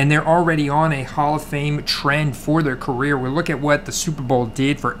and they're already on a Hall of Fame trend for their career. We look at what the Super Bowl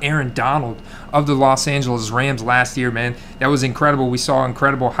did for Aaron Donald of the Los Angeles Rams last year, man. That was incredible. We saw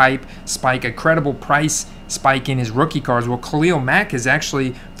incredible hype spike, incredible price spike in his rookie cards. Well, Khalil Mack is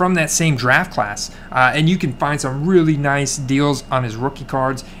actually from that same draft class, and you can find some really nice deals on his rookie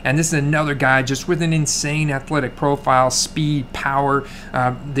cards. And this is another guy just with an insane athletic profile, speed, power,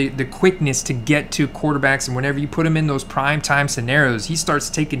 the quickness to get to quarterbacks. And whenever you put him in those prime time scenarios, he starts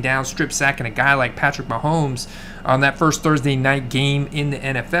taking down, strip sacking a guy like Patrick Mahomes on that first Thursday night game in the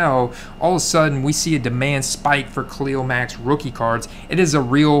NFL. All of a sudden, we see a demand spike for Khalil Mack's rookie cards. It is a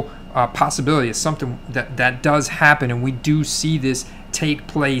real possibility. It's something that does happen, and we do see this take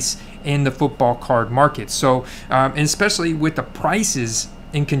place in the football card market. So, and especially with the prices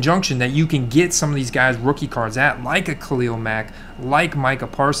in conjunction that you can get some of these guys rookie cards at, like a Khalil Mack, like Micah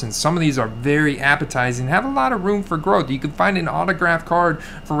Parsons. Some of these are very appetizing, have a lot of room for growth. You can find an autographed card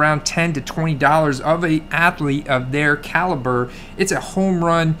for around $10 to $20 of an athlete of their caliber. It's a home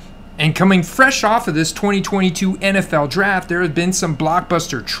run. And coming fresh off of this 2022 NFL draft, there have been some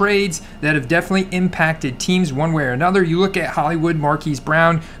blockbuster trades that have definitely impacted teams one way or another. You look at Hollywood Marquise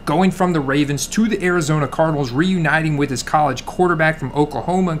Brown going from the Ravens to the Arizona Cardinals, reuniting with his college quarterback from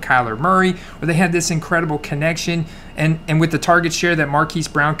Oklahoma, Kyler Murray, where they had this incredible connection. And with the target share that Marquise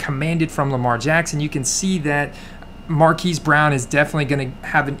Brown commanded from Lamar Jackson, you can see that Marquise Brown is definitely going to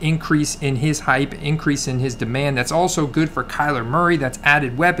have an increase in his hype, increase in his demand. That's also good for Kyler Murray. That's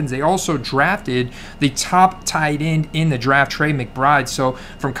added weapons. They also drafted the top tight end in the draft, Trey McBride, so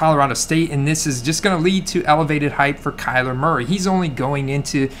from Colorado State, and this is just going to lead to elevated hype for Kyler Murray. He's only going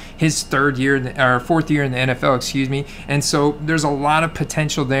into his fourth year in the NFL, excuse me, and so there's a lot of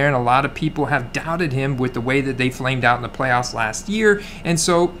potential there, and a lot of people have doubted him with the way that they flamed out in the playoffs last year, and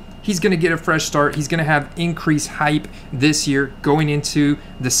so he's going to get a fresh start. He's going to have increased hype this year going into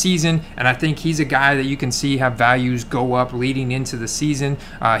the season, and I think he's a guy that you can see have values go up leading into the season.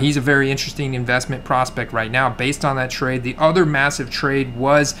 He's a very interesting investment prospect right now based on that trade. The other massive trade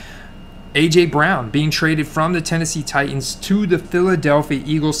was A.J. Brown being traded from the Tennessee Titans to the Philadelphia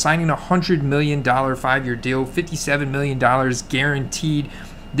Eagles, signing a $100 million 5-year deal, $57 million guaranteed.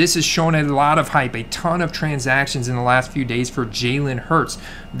 This has shown a lot of hype, a ton of transactions in the last few days for Jalen Hurts,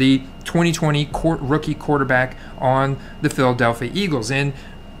 the 2020 rookie quarterback on the Philadelphia Eagles. And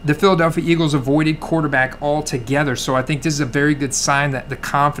the Philadelphia Eagles avoided quarterback altogether, so I think this is a very good sign that the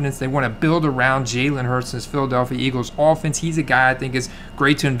confidence they want to build around Jalen Hurts and this Philadelphia Eagles offense. He's a guy I think is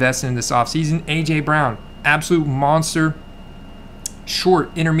great to invest in this offseason. A.J. Brown, absolute monster.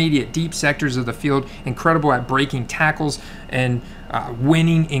 Short, intermediate, deep sectors of the field, incredible at breaking tackles and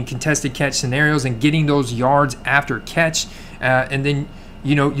winning in contested catch scenarios and getting those yards after catch. And then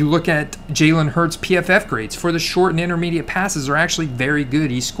you look at Jalen Hurts' PFF grades for the short and intermediate passes are actually very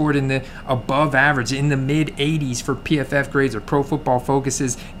good. He scored in the above average, in the mid 80s for PFF grades, or Pro Football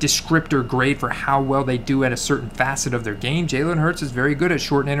Focus's descriptor grade for how well they do at a certain facet of their game. Jalen Hurts is very good at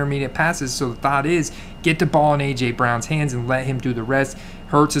short and intermediate passes, so the thought is get the ball in A.J. Brown's hands and let him do the rest.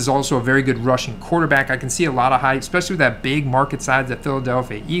 Hurts is also a very good rushing quarterback. I can see a lot of hype, especially with that big market size that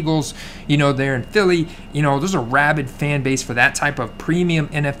Philadelphia Eagles, there in Philly. There's a rabid fan base for that type of premium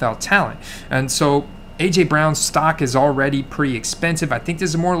NFL talent. And so A.J. Brown's stock is already pretty expensive. I think this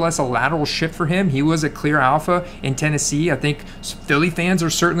is more or less a lateral shift for him. He was a clear alpha in Tennessee. I think Philly fans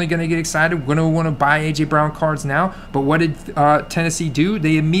are certainly going to get excited. We're going to want to buy A.J. Brown cards now. But what did Tennessee do?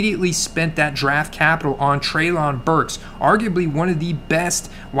 They immediately spent that draft capital on Treylon Burks, arguably one of the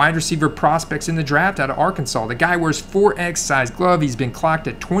best wide receiver prospects in the draft out of Arkansas. The guy wears 4X size glove. He's been clocked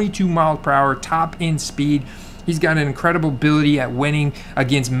at 22 miles per hour, top end speed. He's got an incredible ability at winning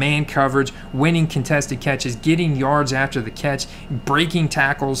against man coverage, winning contested catches, getting yards after the catch, breaking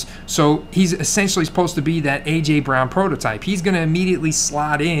tackles. So he's essentially supposed to be that A.J. Brown prototype. He's going to immediately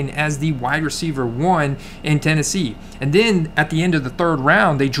slot in as the wide receiver 1 in Tennessee. And then at the end of the 3rd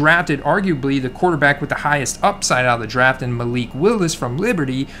round, they drafted arguably the quarterback with the highest upside out of the draft in Malik Willis from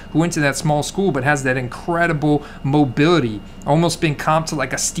Liberty, who went to that small school but has that incredible mobility, almost been comped to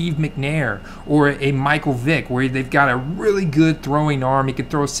like a Steve McNair or a Michael Vick, where they've got a really good throwing arm. He can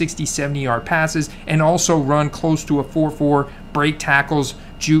throw 60, 70-yard passes and also run close to a 4.4, break tackles,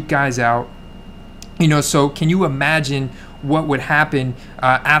 juke guys out. So can you imagine what would happen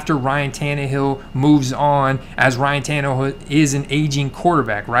after Ryan Tannehill moves on, as Ryan Tannehill is an aging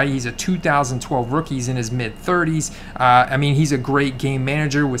quarterback, right? He's a 2012 rookie. He's in his mid-30s. He's a great game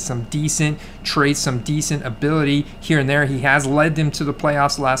manager with some decent traits, some decent ability here and there. He has led them to the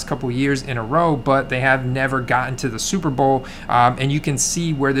playoffs the last couple years in a row, but they have never gotten to the Super Bowl. And you can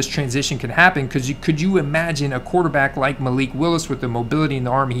see where this transition could happen, because could you imagine a quarterback like Malik Willis with the mobility and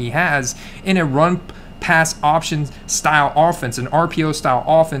the arm he has in a run pass option style offense, an RPO style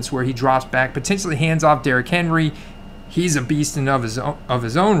offense where he drops back, potentially hands off Derrick Henry. He's a beast in of his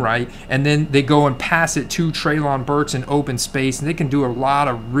own right, and then they go and pass it to Treylon Burks in open space, and they can do a lot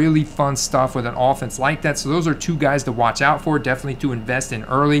of really fun stuff with an offense like that. So those are 2 guys to watch out for, definitely to invest in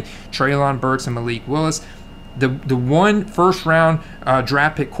early, Treylon Burks and Malik Willis. The one first-round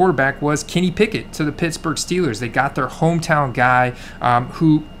draft pick quarterback was Kenny Pickett to the Pittsburgh Steelers. They got their hometown guy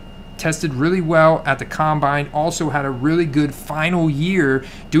who tested really well at the combine, also had a really good final year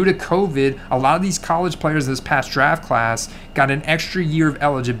due to COVID. A lot of these college players this past draft class got an extra year of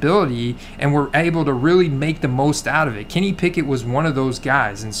eligibility and were able to really make the most out of it. Kenny Pickett was one of those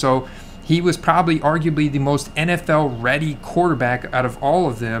guys, and so he was probably arguably the most NFL-ready quarterback out of all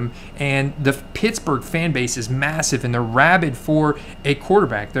of them, and the Pittsburgh fan base is massive, and they're rabid for a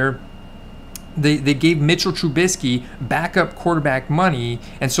quarterback. They gave Mitchell Trubisky backup quarterback money,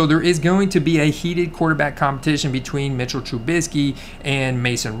 and so there is going to be a heated quarterback competition between Mitchell Trubisky and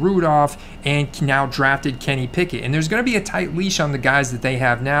Mason Rudolph, and now drafted Kenny Pickett. And there's going to be a tight leash on the guys that they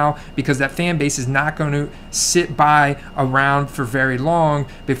have now, because that fan base is not going to sit by around for very long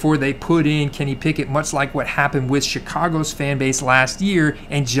before they put in Kenny Pickett, much like what happened with Chicago's fan base last year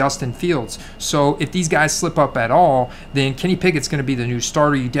and Justin Fields. So if these guys slip up at all, then Kenny Pickett's going to be the new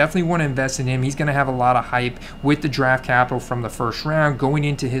starter. You definitely want to invest in him. He's going to have a lot of hype with the draft capital from the first round going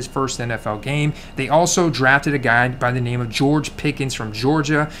into his first NFL game. They also drafted a guy by the name of George Pickens from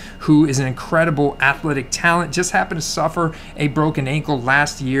Georgia, who is an incredible athletic talent. Just happened to suffer a broken ankle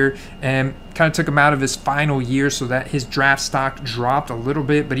last year and kind of took him out of his final year, so that his draft stock dropped a little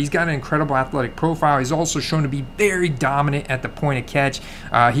bit, but he's got an incredible athletic profile. He's also shown to be very dominant at the point of catch.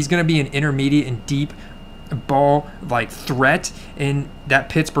 He's going to be an intermediate and deep ball like threat in that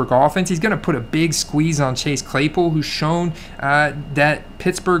Pittsburgh offense. He's going to put a big squeeze on Chase Claypool, who's shown that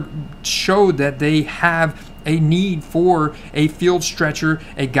Pittsburgh showed that they have a need for a field stretcher,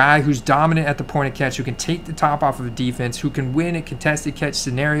 a guy who's dominant at the point of catch, who can take the top off of a defense, who can win at contested catch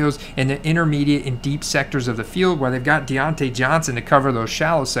scenarios in the intermediate and deep sectors of the field, where they've got Deontay Johnson to cover those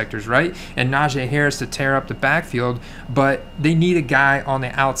shallow sectors, right? And Najee Harris to tear up the backfield. But they need a guy on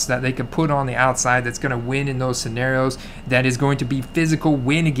the outs that they can put on the outside that's going to win in those scenarios, that is going to be physical,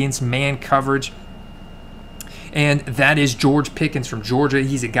 win against man coverage. And that is George Pickens from Georgia.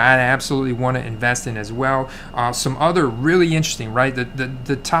 He's a guy I absolutely want to invest in as well. Some other really interesting, right?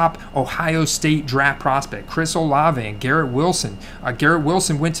 The top Ohio State draft prospect, Chris Olave and Garrett Wilson. Garrett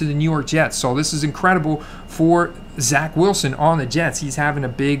Wilson went to the New York Jets, so this is incredible for Zach Wilson on the Jets. He's having a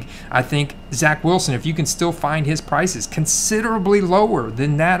big, I think, Zach Wilson, if you can still find his prices considerably lower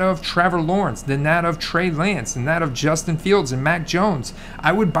than that of Trevor Lawrence, than that of Trey Lance, than that of Justin Fields and Mac Jones,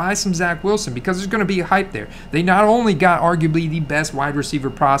 I would buy some Zach Wilson because there's going to be a hype there. They not only got arguably the best wide receiver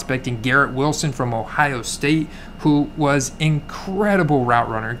prospect in Garrett Wilson from Ohio State, who was incredible route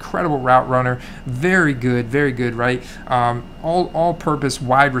runner, very good, right? All-purpose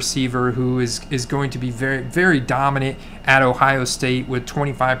wide receiver who is going to be very, very dominant at Ohio State with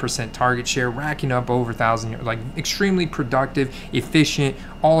 25% target share, racking up over 1,000 yards, like extremely productive, efficient,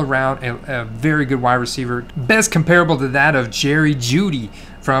 all around a very good wide receiver. Best comparable to that of Jerry Jeudy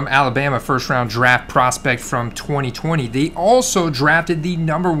from Alabama, first-round draft prospect from 2020. They also drafted the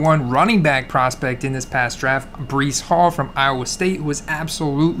 #1 running back prospect in this past draft, Breece Hall from Iowa State, who was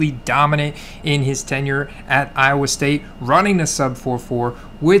absolutely dominant in his tenure at Iowa State, running a sub 4.4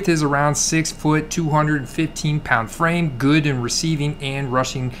 with his around 6 foot, 215-pound frame, good in receiving and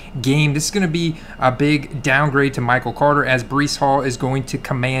rushing game. This is going to be a big downgrade to Michael Carter, as Breece Hall is going to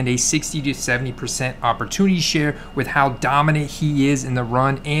command a 60 to 70% opportunity share with how dominant he is in the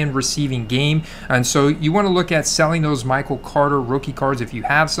run and receiving game. And so you want to look at selling those Michael Carter rookie cards if you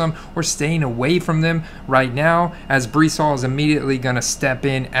have some, or staying away from them right now, as Breece Hall is immediately going to step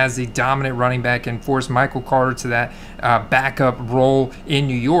in as the dominant running back and force Michael Carter to that backup role in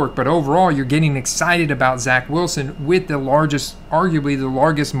New York. But overall, you're getting excited about Zach Wilson with the largest, arguably the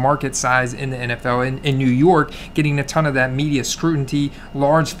largest market size in the NFL in New York, getting a ton of that media scrutiny,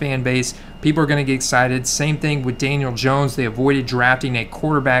 large fan base. People are going to get excited. Same thing with Daniel Jones. They avoided drafting a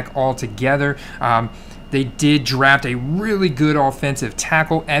quarterback altogether. They did draft a really good offensive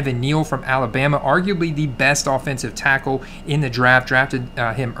tackle, Evan Neal from Alabama, arguably the best offensive tackle in the draft. Drafted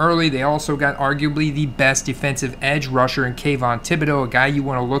him early. They also got arguably the best defensive edge rusher in Kayvon Thibodeau, a guy you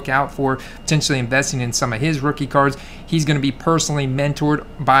want to look out for, potentially investing in some of his rookie cards. He's going to be personally mentored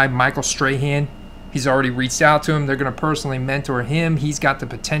by Michael Strahan. He's already reached out to him. They're going to personally mentor him. He's got the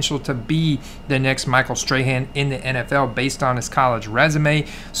potential to be the next Michael Strahan in the NFL based on his college resume.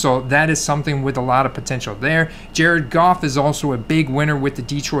 So that is something with a lot of potential there. Jared Goff is also a big winner with the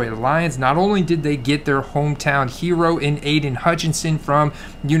Detroit Lions. Not only did they get their hometown hero in Aiden Hutchinson from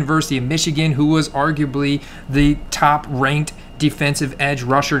University of Michigan, who was arguably the top-ranked defensive edge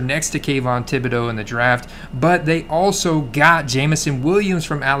rusher next to Kayvon Thibodeau in the draft, but they also got Jameson Williams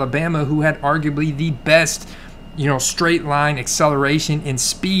from Alabama, who had arguably the best, straight line acceleration and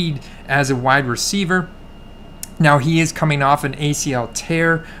speed as a wide receiver. Now, he is coming off an ACL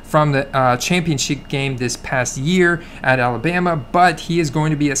tear from the championship game this past year at Alabama, but he is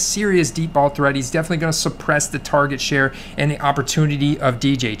going to be a serious deep ball threat. He's definitely going to suppress the target share and the opportunity of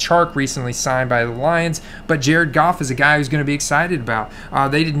DJ Chark, recently signed by the Lions. But Jared Goff is a guy who's going to be excited about.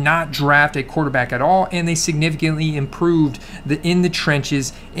 They did not draft a quarterback at all, and they significantly improved in the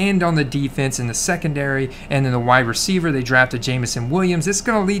trenches and on the defense in the secondary, and then the wide receiver. They drafted Jameson Williams. This is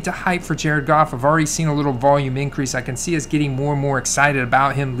going to lead to hype for Jared Goff. I've already seen a little volume increase. I can see us getting more and more excited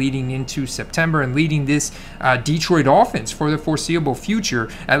about him leading into September and leading this Detroit offense for the foreseeable future,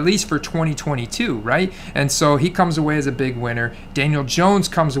 at least for 2022, right? And so he comes away as a big winner. Daniel Jones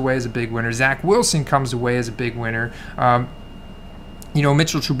comes away as a big winner. Zach Wilson comes away as a big winner.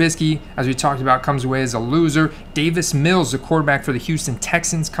 Mitchell Trubisky, as we talked about, comes away as a loser. Davis Mills, the quarterback for the Houston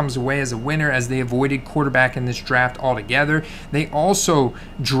Texans, comes away as a winner, as they avoided quarterback in this draft altogether. They also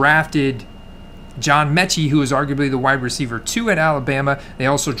drafted John Mechie, who is arguably the wide receiver 2 at Alabama. They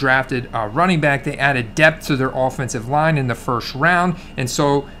also drafted a running back. They added depth to their offensive line in the first round. And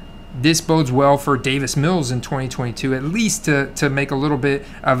so this bodes well for Davis Mills in 2022, at least to make a little bit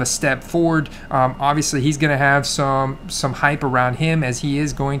of a step forward. Obviously, he's going to have some hype around him, as he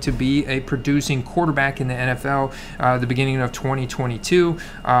is going to be a producing quarterback in the NFL the beginning of 2022.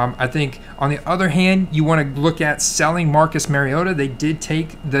 I think, on the other hand, you want to look at selling Marcus Mariota. They did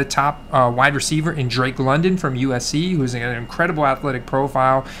take the top wide receiver in Drake London from USC, who's an incredible athletic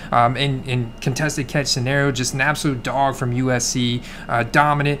profile in contested catch scenario, just an absolute dog from USC,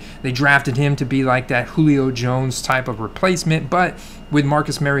 dominant. They drafted him to be like that Julio Jones type of replacement, but with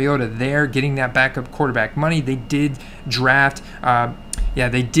Marcus Mariota there getting that backup quarterback money, they did draft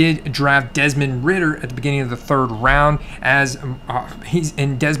Desmond Ridder at the beginning of the 3rd round, as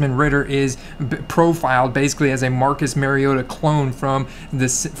Desmond Ridder is profiled basically as a Marcus Mariota clone from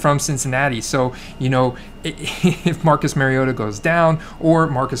Cincinnati. So if Marcus Mariota goes down or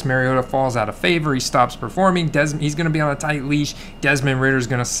Marcus Mariota falls out of favor, he stops performing, he's going to be on a tight leash. Desmond Ritter's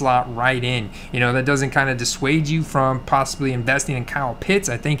going to slot right in. That doesn't kind of dissuade you from possibly investing in Kyle Pitts.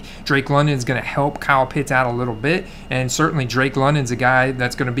 I think Drake London's going to help Kyle Pitts out a little bit, and certainly Drake London's a guy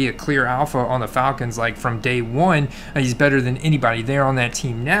that's going to be a clear alpha on the Falcons, like from day one. He's better than anybody there on that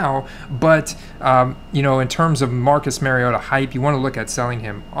team now, but in terms of Marcus Mariota hype, you want to look at selling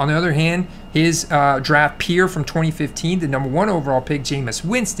him. On the other hand, his draft peer from 2015, the number 1 overall pick, Jameis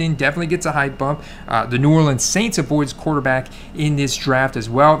Winston, definitely gets a hype bump. The New Orleans Saints avoids quarterback in this draft as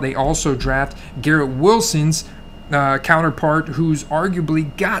well. They also draft Garrett Wilson's counterpart, who's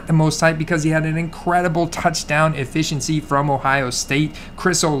arguably got the most hype because he had an incredible touchdown efficiency from Ohio State.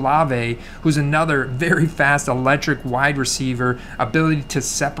 Chris Olave, who's another very fast, electric wide receiver, ability to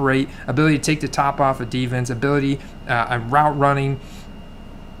separate, ability to take the top off of defense, ability route running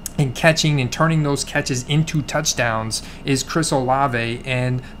and catching and turning those catches into touchdowns is Chris Olave,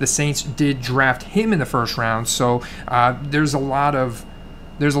 and the Saints did draft him in the first round. So there's a lot of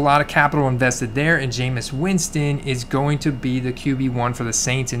capital invested there, and Jameis Winston is going to be the QB1 for the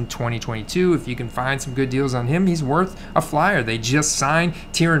Saints in 2022. If you can find some good deals on him, he's worth a flyer. They just signed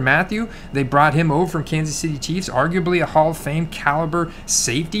Tyrann Mathieu. They brought him over from Kansas City Chiefs, arguably a Hall of Fame caliber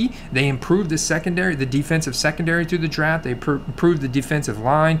safety. They improved the defensive secondary through the draft. They improved the defensive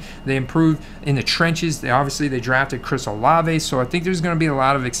line. They improved in the trenches. They drafted Chris Olave. So I think there's going to be a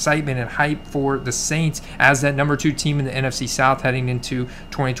lot of excitement and hype for the Saints as that number 2 team in the NFC South heading into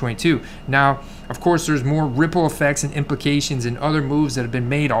 2022. Now, of course, there's more ripple effects and implications and other moves that have been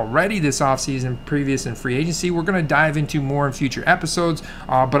made already this offseason, previous in free agency. We're going to dive into more in future episodes,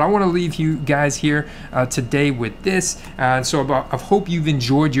 but I want to leave you guys here today with this. So I hope you've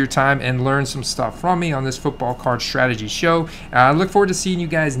enjoyed your time and learned some stuff from me on this football card strategy show. I look forward to seeing you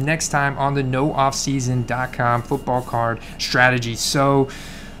guys next time on the nooffseason.com football card strategy. So,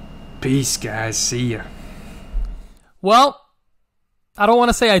 peace, guys. See ya. Well, I don't want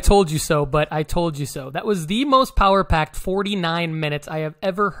to say I told you so, but I told you so. That was the most power-packed 49 minutes I have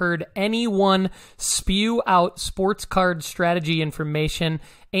ever heard anyone spew out sports card strategy information.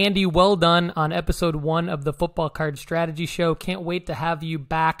 Andy, well done on episode 1 of the Football Card Strategy Show. Can't wait to have you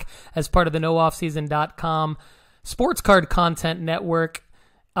back as part of the nooffseason.com sports card content network.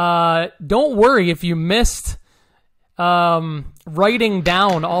 Don't worry if you missed writing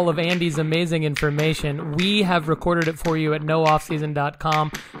down all of Andy's amazing information. We have recorded it for you at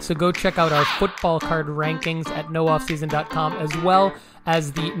nooffseason.com, so go check out our football card rankings at nooffseason.com, as well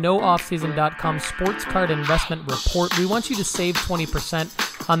as the nooffseason.com sports card investment report. We want you to save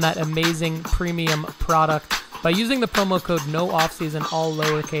 20% on that amazing premium product by using the promo code NOOFFSEASON, all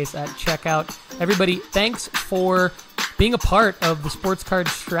lowercase, at checkout. Everybody, thanks for being a part of the sports card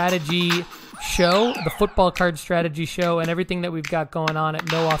strategy show, the football card strategy show, and everything that we've got going on at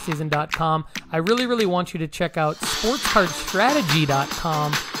nooffseason.com. I really, really want you to check out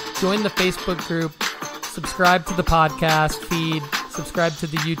sportscardstrategy.com. Join the Facebook group, subscribe to the podcast feed, subscribe to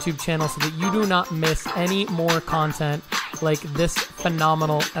the YouTube channel so that you do not miss any more content like this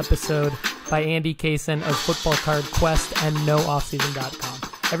phenomenal episode by Andy Cason of Football Card Quest and nooffseason.com.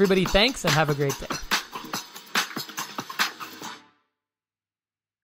 Everybody, thanks and have a great day.